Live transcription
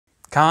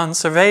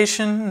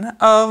Conservation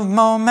of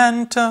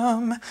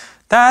momentum.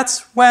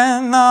 That's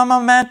when the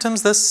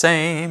momentum's the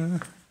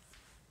same.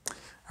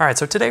 All right,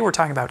 so today we're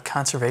talking about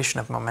conservation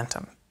of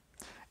momentum.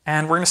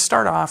 And we're going to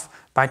start off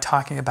by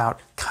talking about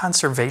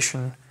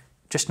conservation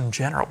just in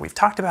general. We've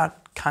talked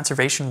about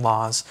conservation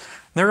laws.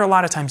 They're a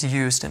lot of times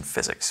used in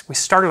physics. We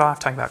started off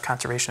talking about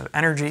conservation of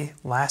energy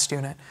last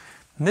unit.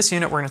 In this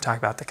unit, we're going to talk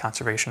about the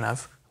conservation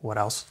of, what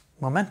else?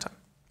 Momentum.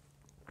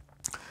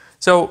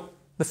 So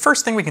the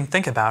first thing we can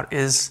think about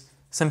is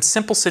some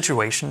simple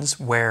situations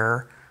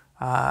where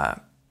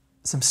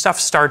some stuff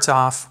starts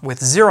off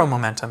with zero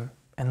momentum,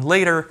 and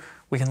later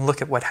we can look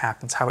at what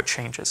happens, how it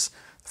changes.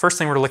 The first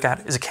thing we're going to look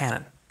at is a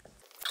cannon.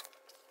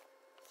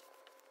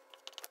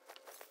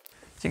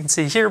 As you can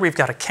see here, we've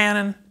got a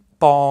cannon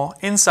ball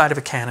inside of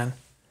a cannon,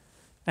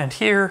 and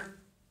here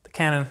the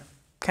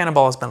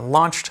cannonball has been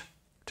launched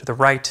to the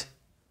right.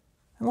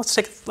 And let's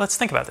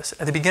think about this.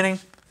 At the beginning,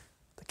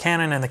 the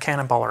cannon and the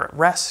cannonball are at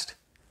rest.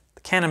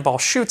 The cannonball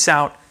shoots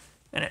out,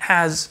 and it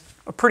has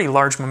a pretty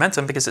large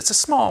momentum because it's a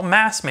small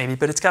mass maybe,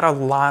 but it's got a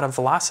lot of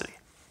velocity.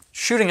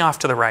 Shooting off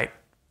to the right.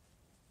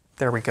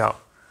 There we go.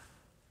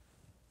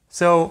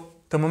 So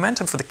the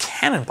momentum for the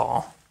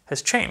cannonball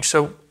has changed.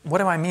 So what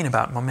do I mean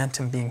about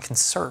momentum being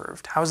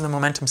conserved? How is the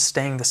momentum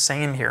staying the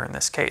same here in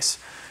this case?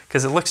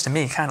 Because it looks to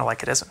me kind of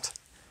like it isn't.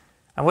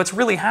 And what's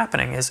really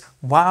happening is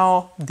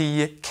while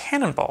the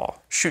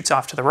cannonball shoots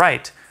off to the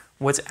right,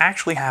 what's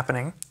actually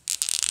happening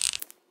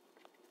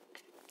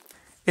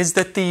is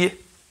that the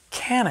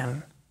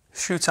cannon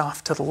shoots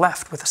off to the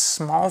left with a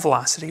small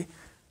velocity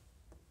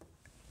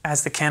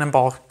as the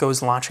cannonball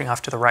goes launching off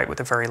to the right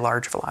with a very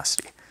large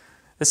velocity.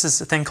 This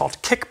is a thing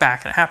called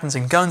kickback, and it happens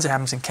in guns, it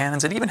happens in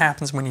cannons, it even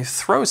happens when you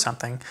throw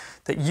something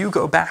that you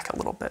go back a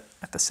little bit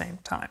at the same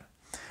time.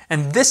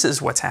 And this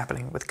is what's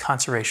happening with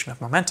conservation of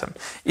momentum.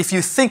 If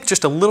you think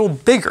just a little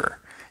bigger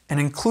and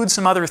include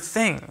some other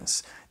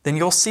things, then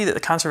you'll see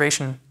that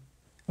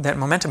that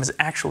momentum is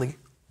actually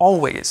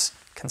always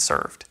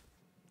conserved.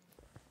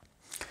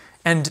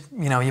 And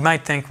you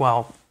might think,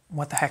 well,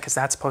 what the heck is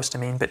that supposed to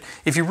mean? But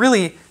if you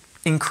really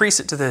increase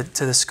it to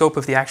the scope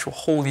of the actual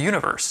whole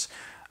universe,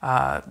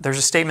 there's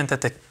a statement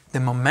that the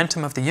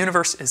momentum of the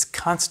universe is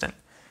constant.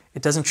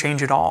 It doesn't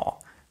change at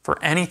all. For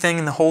anything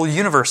in the whole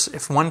universe,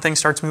 if one thing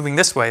starts moving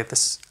this way,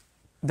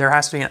 there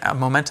has to be a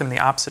momentum in the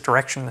opposite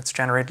direction that's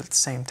generated at the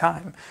same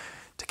time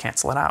to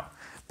cancel it out.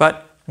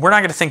 But we're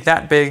not going to think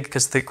that big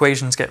because the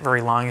equations get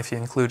very long if you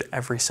include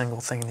every single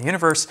thing in the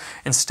universe.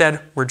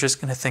 Instead, we're just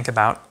going to think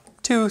about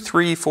 2,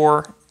 3,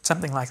 4,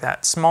 something like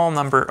that, small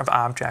number of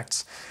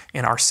objects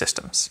in our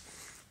systems.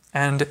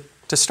 And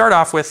to start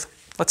off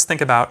with, let's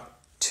think about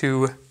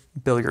 2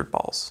 billiard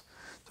balls.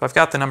 So I've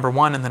got the number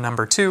 1 and the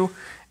number 2,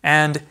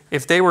 and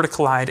if they were to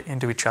collide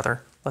into each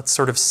other, let's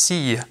sort of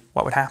see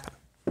what would happen.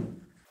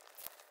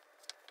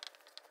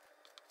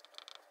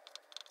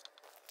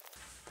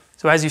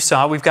 So as you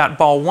saw, we've got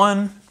ball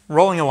 1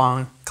 rolling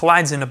along,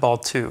 collides into ball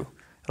 2.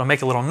 It'll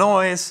make a little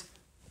noise,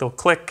 they'll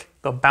click,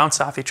 they'll bounce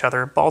off each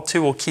other. Ball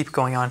 2 will keep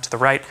going on to the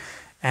right,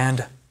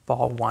 and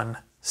ball 1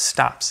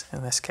 stops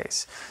in this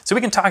case. So we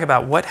can talk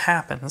about what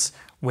happens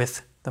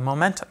with the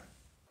momentum.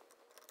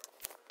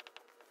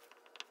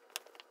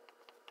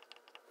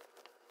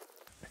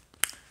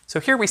 So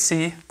here we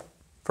see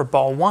for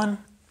ball 1,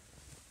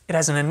 it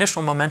has an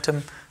initial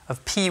momentum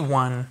of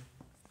P1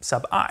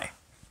 sub I.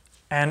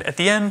 And at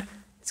the end,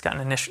 it's got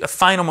a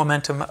final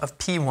momentum of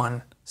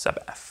P1 sub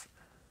F.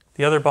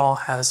 The other ball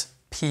has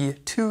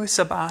P2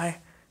 sub I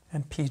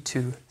and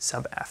P2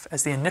 sub F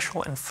as the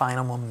initial and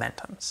final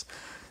momentums.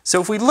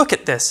 So if we look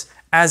at this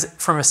as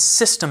from a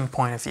system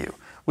point of view,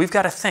 we've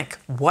got to think,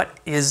 what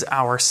is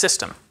our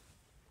system?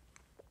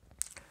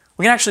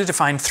 We can actually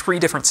define 3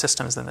 different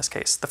systems in this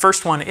case. The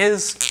first one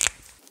is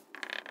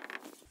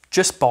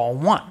just ball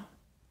 1.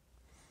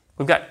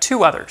 We've got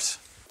 2 others.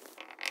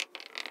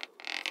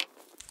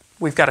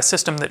 We've got a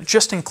system that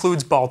just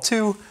includes ball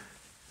 2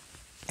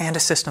 and a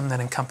system that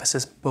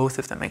encompasses both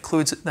of them,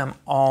 includes them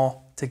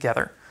all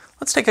together.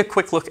 Let's take a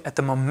quick look at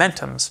the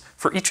momentums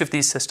for each of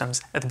these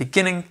systems at the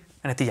beginning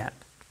and at the end.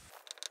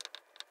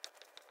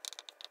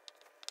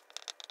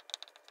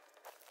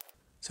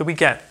 So we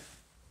get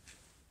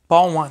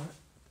ball 1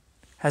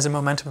 has a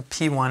momentum of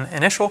P1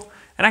 initial,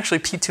 and actually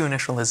P2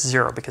 initial is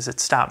 0 because it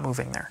stopped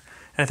moving there.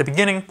 And at the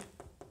beginning,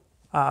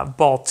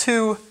 ball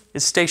 2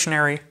 is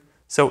stationary,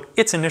 so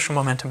its initial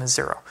momentum is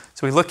 0.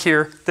 So we look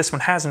here, this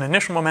one has an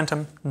initial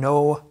momentum,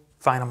 no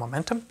final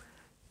momentum.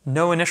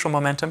 No initial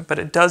momentum, but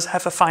it does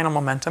have a final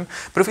momentum.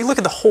 But if we look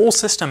at the whole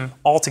system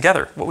all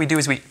together, what we do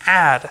is we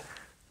add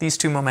these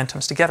 2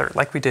 momentums together,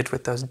 like we did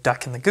with those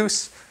duck and the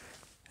goose,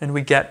 and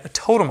we get a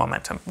total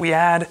momentum. We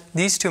add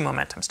these 2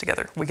 momentums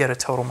together, we get a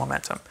total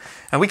momentum.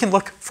 And we can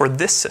look for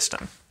this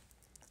system,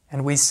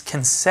 and we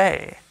can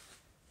say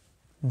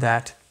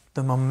that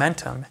the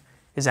momentum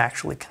is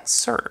actually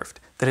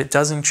conserved, that it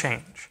doesn't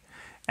change.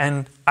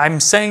 And I'm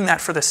saying that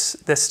for this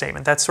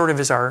statement. That sort of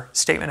is our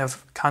statement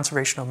of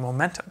conservation of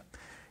momentum,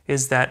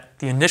 is that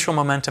the initial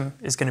momentum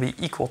is going to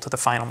be equal to the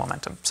final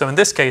momentum. So in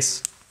this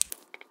case,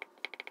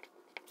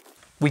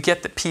 we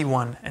get that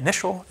P1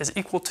 initial is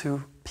equal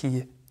to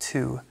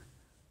P2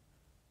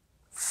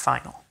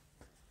 final,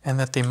 and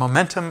that the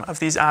momentum of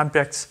these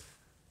objects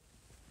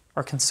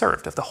are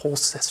conserved, of the whole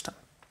system.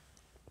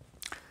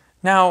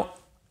 Now,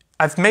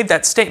 I've made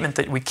that statement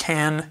that we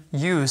can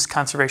use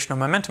conservation of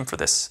momentum for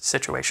this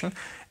situation,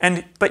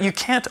 but you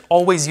can't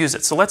always use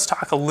it. So let's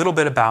talk a little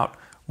bit about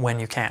when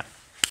you can.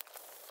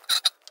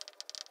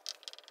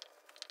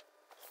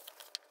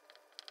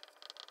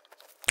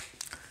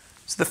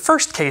 So the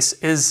first case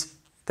is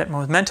that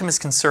momentum is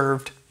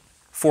conserved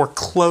for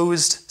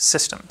closed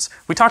systems.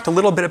 We talked a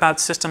little bit about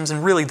systems,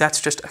 and really that's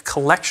just a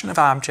collection of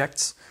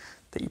objects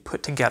that you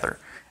put together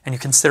and you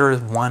consider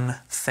as one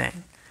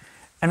thing.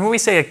 And when we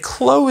say a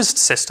closed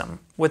system,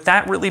 what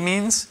that really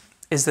means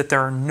is that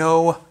there are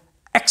no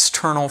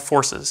external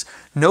forces,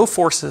 no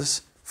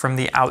forces from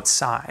the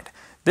outside.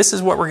 This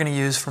is what we're going to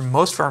use for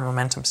most of our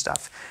momentum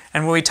stuff.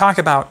 And when we talk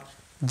about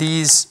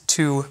these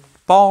two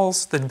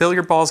balls, the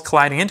billiard balls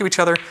colliding into each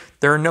other,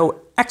 there are no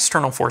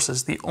external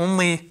forces. The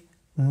only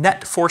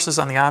net forces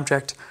on the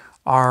object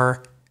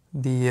are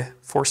the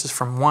forces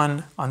from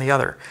one on the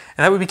other.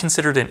 And that would be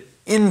considered an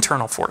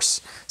internal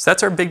force. So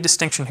that's our big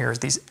distinction here, is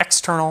these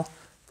external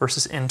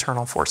versus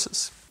internal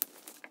forces.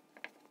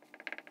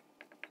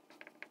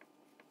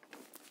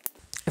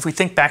 If we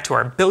think back to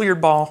our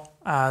billiard ball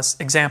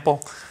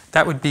example,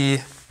 that would be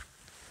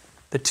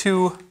the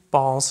two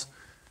balls.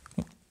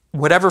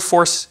 Whatever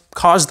force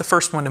caused the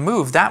first one to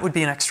move, that would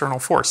be an external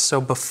force. So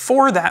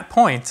before that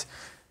point,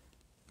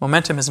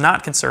 momentum is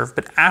not conserved,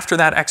 but after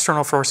that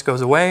external force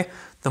goes away,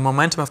 the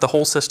momentum of the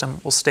whole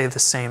system will stay the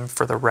same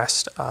for the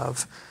rest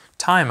of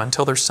time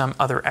until there's some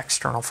other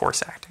external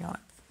force acting on it.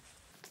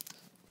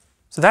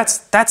 So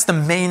that's the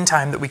main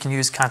time that we can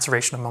use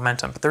conservation of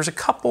momentum, but there's a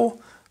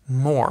couple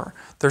more.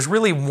 There's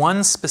really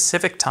one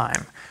specific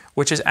time,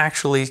 which is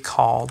actually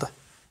called,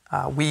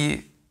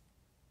 we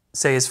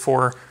say is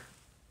for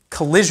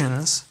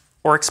collisions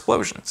or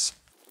explosions.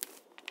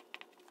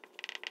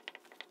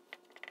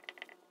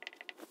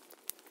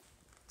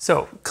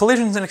 So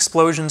collisions and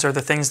explosions are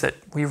the things that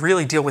we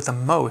really deal with the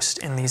most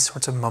in these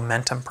sorts of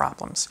momentum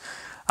problems.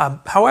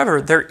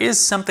 However, there is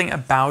something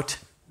about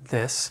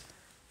this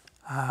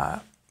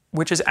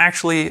which is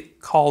actually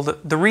called,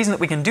 the reason that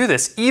we can do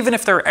this, even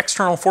if there are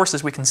external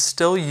forces, we can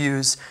still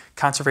use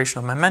conservation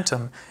of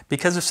momentum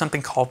because of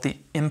something called the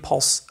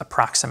impulse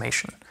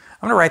approximation.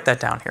 I'm going to write that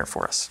down here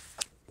for us.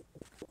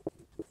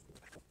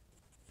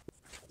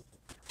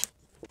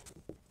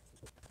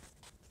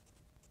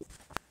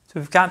 So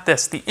we've got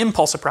this, the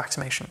impulse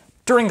approximation.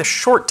 During the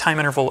short time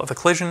interval of a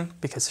collision,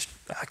 because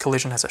a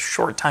collision has a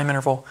short time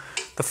interval,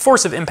 the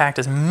force of impact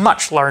is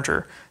much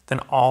larger than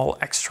all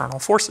external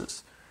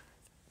forces.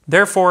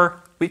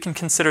 Therefore, we can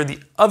consider the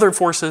other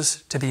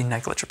forces to be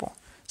negligible.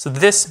 So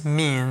this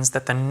means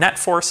that the net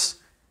force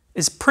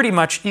is pretty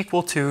much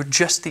equal to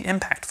just the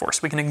impact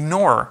force. We can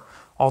ignore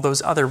all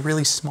those other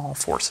really small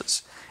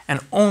forces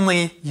and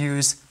only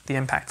use the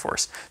impact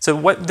force. So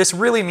what this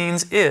really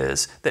means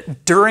is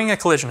that during a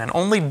collision, and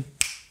only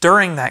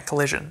during that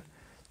collision,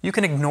 you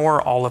can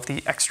ignore all of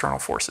the external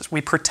forces.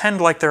 We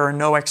pretend like there are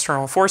no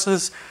external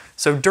forces,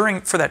 so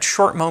for that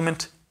short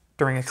moment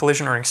during a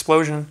collision or an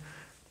explosion,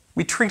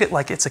 we treat it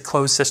like it's a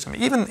closed system,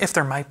 even if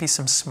there might be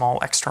some small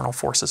external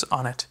forces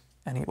on it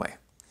anyway.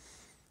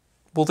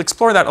 We'll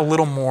explore that a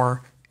little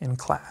more in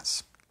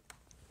class.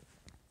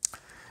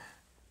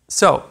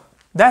 So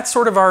that's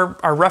sort of our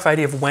rough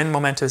idea of when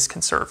momentum is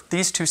conserved.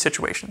 These two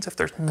situations, if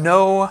there's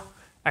no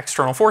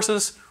external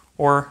forces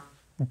or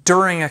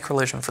during a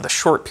collision for the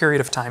short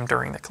period of time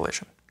during the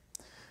collision.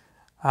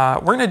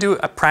 We're going to do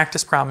a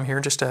practice problem here,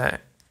 just an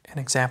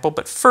example,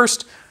 but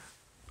first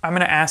I'm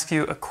going to ask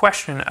you a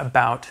question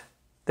about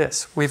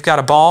this. We've got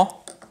a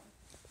ball,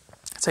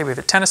 let's say we have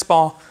a tennis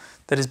ball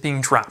that is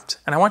being dropped,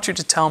 and I want you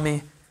to tell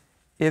me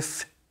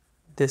if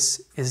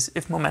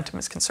momentum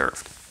is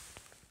conserved.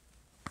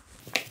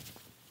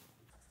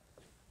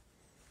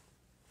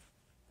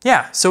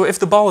 Yeah, so if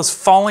the ball is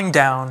falling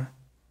down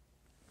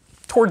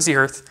towards the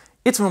earth,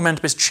 its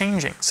momentum is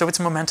changing, so its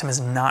momentum is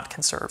not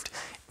conserved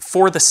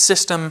for the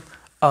system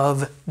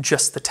of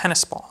just the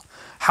tennis ball.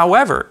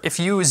 However, if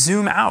you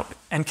zoom out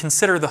and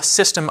consider the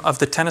system of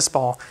the tennis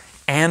ball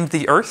and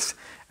the earth,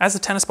 as the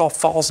tennis ball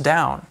falls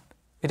down,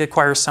 it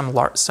acquires some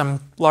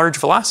large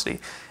velocity,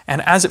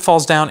 and as it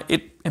falls down,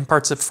 it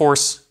imparts a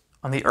force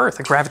on the earth,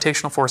 a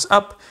gravitational force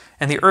up,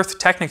 and the earth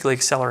technically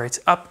accelerates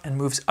up and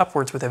moves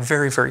upwards with a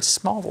very, very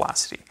small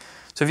velocity.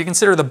 So if you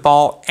consider the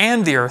ball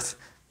and the earth,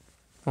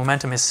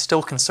 momentum is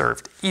still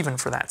conserved, even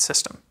for that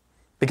system,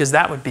 because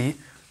that would be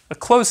a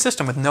closed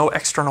system with no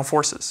external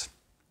forces.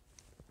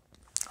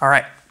 All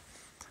right,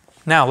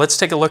 now let's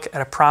take a look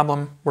at a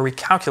problem where we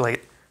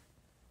calculate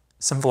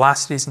some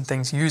velocities and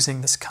things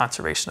using this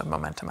conservation of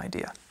momentum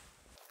idea.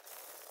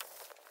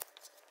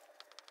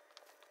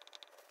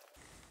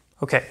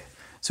 Okay,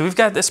 so we've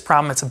got this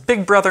problem. It's a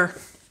big brother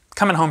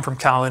coming home from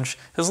college.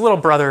 His little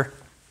brother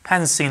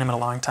hasn't seen him in a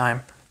long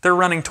time. They're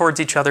running towards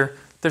each other.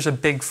 There's a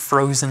big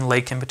frozen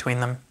lake in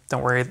between them.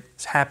 Don't worry,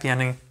 it's a happy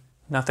ending.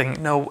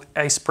 nothing, no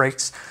ice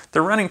breaks.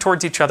 They're running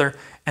towards each other,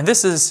 and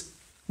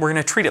we're going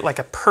to treat it like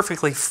a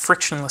perfectly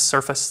frictionless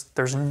surface.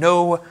 There's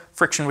no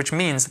friction, which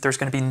means that there's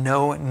going to be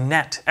no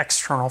net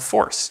external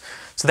force.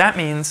 So that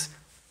means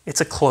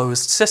it's a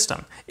closed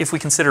system if we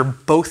consider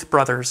both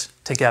brothers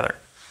together.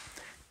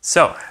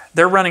 So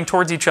they're running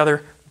towards each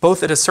other,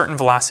 both at a certain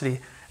velocity,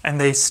 and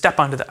they step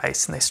onto the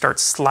ice and they start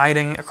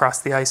sliding across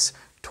the ice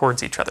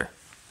towards each other.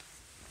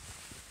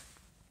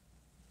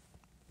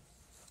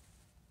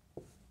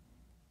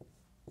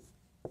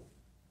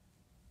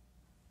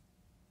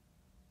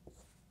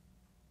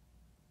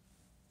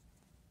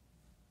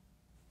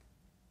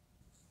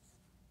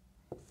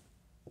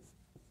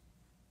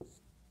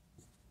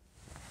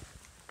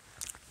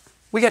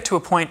 We get to a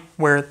point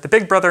where the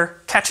big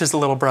brother catches the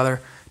little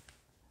brother.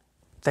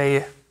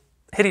 They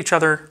hit each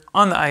other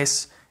on the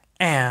ice,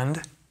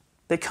 and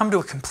they come to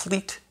a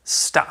complete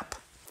stop.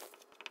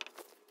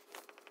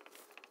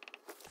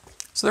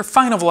 So their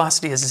final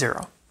velocity is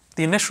 0.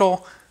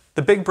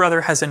 The big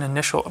brother has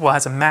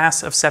has a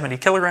mass of 70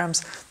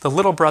 kilograms. The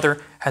little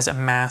brother has a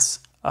mass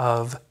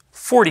of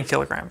 40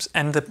 kilograms.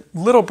 And the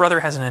little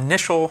brother has an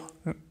initial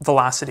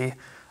velocity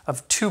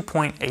of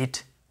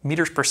 2.8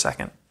 meters per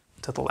second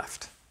to the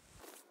left.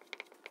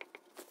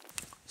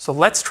 So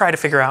let's try to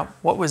figure out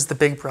what was the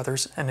big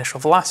brother's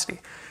initial velocity.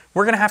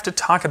 We're going to have to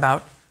talk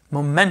about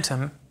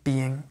momentum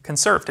being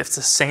conserved. It's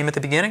the same at the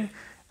beginning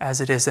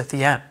as it is at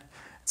the end.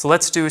 So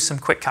let's do some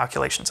quick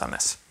calculations on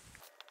this.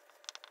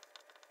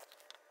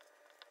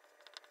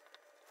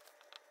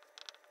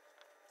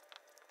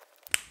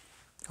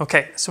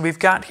 Okay, so we've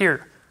got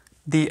here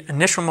the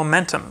initial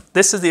momentum.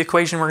 This is the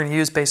equation we're going to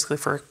use basically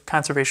for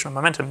conservation of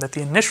momentum, that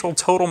the initial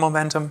total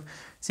momentum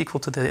is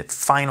equal to the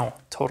final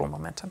total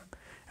momentum.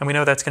 And we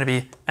know that's going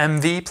to be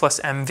mv plus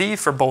mv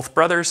for both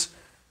brothers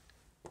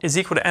is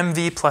equal to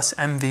mv plus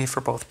mv for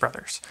both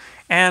brothers.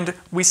 And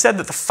we said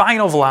that the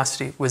final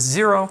velocity was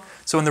 0,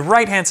 so in the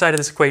right-hand side of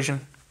this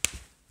equation,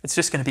 it's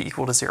just going to be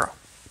equal to 0.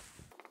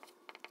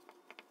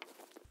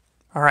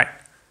 All right,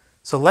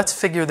 so let's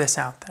figure this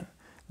out then.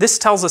 This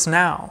tells us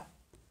now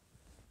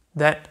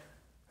that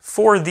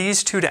for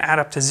these two to add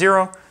up to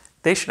 0,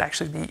 they should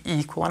actually be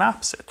equal and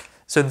opposite.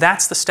 So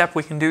that's the step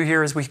we can do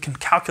here, is we can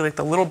calculate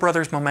the little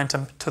brother's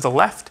momentum to the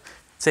left,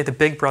 say the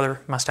big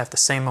brother must have the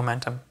same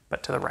momentum,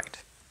 but to the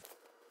right.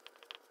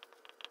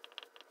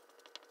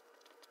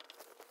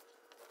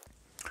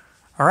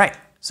 All right,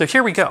 so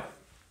here we go.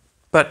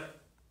 But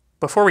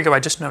before we go,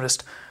 I just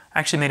noticed I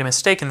actually made a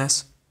mistake in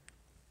this.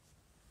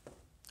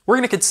 We're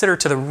going to consider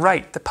to the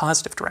right the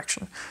positive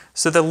direction.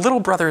 So the little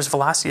brother's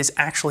velocity is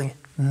actually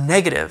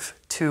negative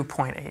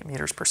 2.8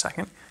 meters per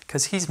second,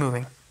 because he's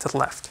moving to the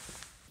left.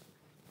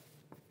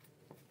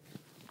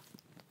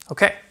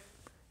 Okay,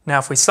 now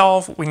if we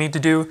solve, we need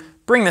to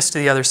bring this to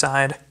the other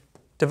side,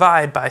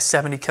 divide by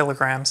 70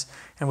 kilograms,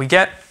 and we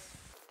get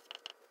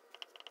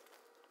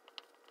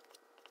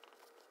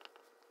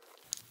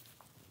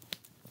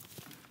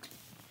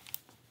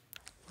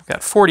we've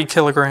got 40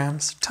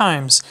 kilograms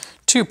times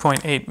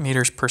 2.8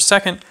 meters per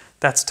second.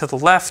 That's to the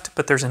left,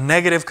 but there's a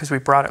negative because we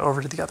brought it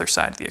over to the other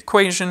side of the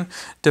equation,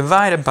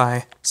 divided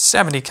by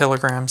 70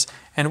 kilograms,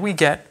 and we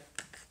get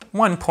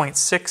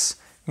 1.6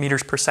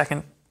 meters per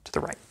second to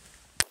the right.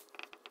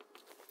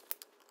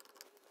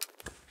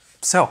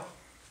 So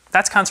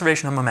that's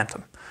conservation of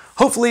momentum.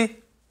 Hopefully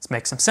this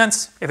makes some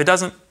sense. If it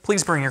doesn't,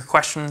 please bring your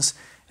questions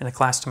in the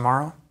class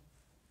tomorrow.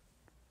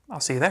 I'll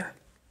see you there.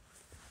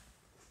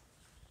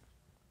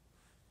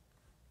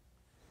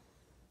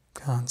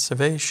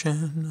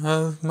 Conservation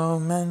of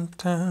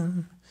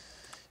momentum.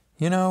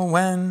 You know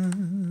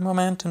when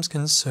momentum's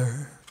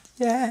conserved.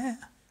 Yeah.